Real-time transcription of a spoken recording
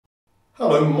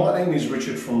Hello, my name is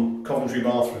Richard from Coventry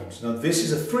Bathrooms. Now this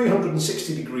is a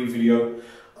 360-degree video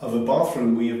of a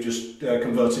bathroom we have just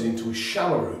converted into a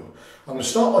shower room. I'm going to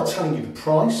start by telling you the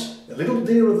price. A little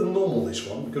dearer than normal, this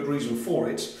one, good reason for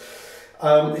it.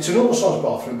 It's a normal sized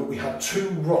bathroom, but we had two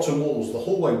rotten walls. The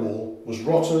hallway wall was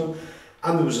rotten,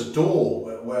 and there was a door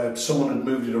where someone had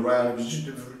moved it around. It was just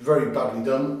very badly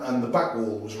done, and the back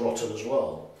wall was rotten as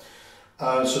well.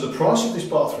 So the price of this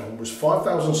bathroom was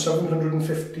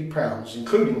 £5,750,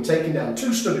 including taking down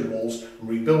two studded walls and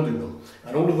rebuilding them,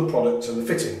 and all of the products and the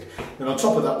fitting. And on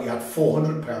top of that, we had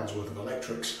 £400 worth of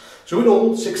electrics. So in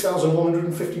all,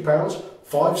 £6,150,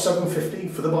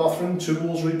 £5,750 for the bathroom, two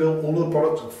walls rebuilt, all of the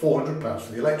products, and £400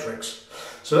 for the electrics.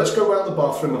 So let's go around the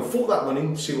bathroom and for that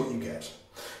money, see what you get.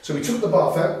 So we took the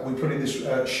bath out, we put in this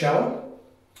shower,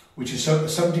 which is a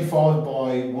 75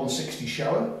 by 160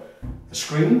 shower, a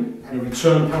screen and a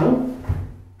return panel.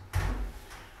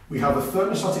 We have a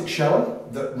thermostatic shower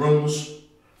that runs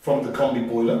from the combi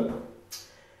boiler.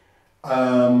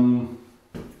 Then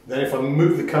if I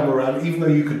move the camera around, even though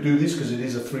you could do this because it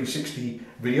is a 360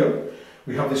 video,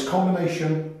 we have this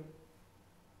combination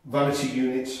vanity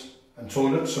unit and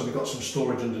toilet, so we've got some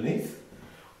storage underneath.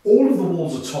 All of the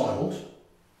walls are tiled.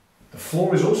 The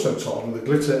floor is also tiled with a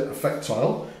glitter effect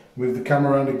tile. Move the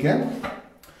camera around again.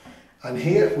 And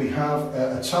here we have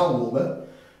a towel warmer,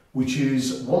 which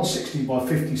is 160 by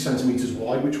 50 centimetres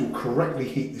wide, which will correctly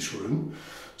heat this room.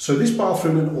 So this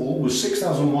bathroom in all was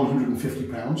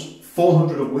 £6,150,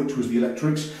 400 of which was the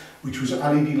electrics, which was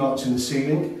LED lights in the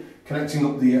ceiling, connecting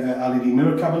up the LED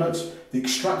mirror cabinet, the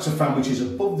extractor fan, which is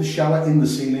above the shower in the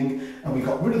ceiling, and we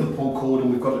got rid of the pull cord, and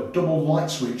we've got a double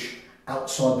light switch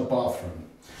outside the bathroom.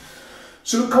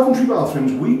 So at Coventry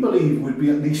Bathrooms, we believe would be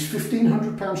at least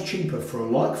 £1,500 cheaper for a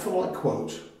like-for-like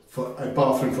quote for a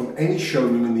bathroom from any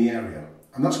showroom in the area.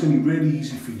 And that's going to be really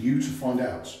easy for you to find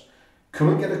out. Come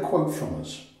and get a quote from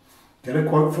us. Get a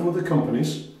quote from other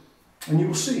companies and you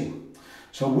will see.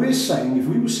 So we're saying if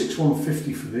we were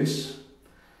 £6,150 for this,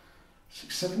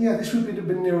 this would have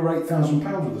been nearer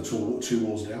 £8,000 with the two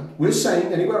walls down. We're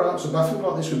saying anywhere else a bathroom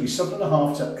like this would be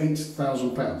 £7,500 to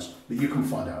 £8,000, but you can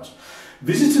find out.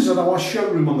 Visit us at our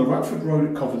showroom on the Radford Road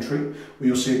at Coventry, where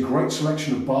you'll see a great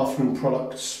selection of bathroom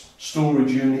products,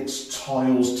 storage units,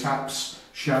 tiles, taps,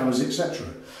 showers, etc.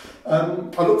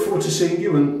 I look forward to seeing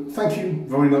you, and thank you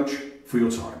very much for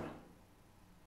your time.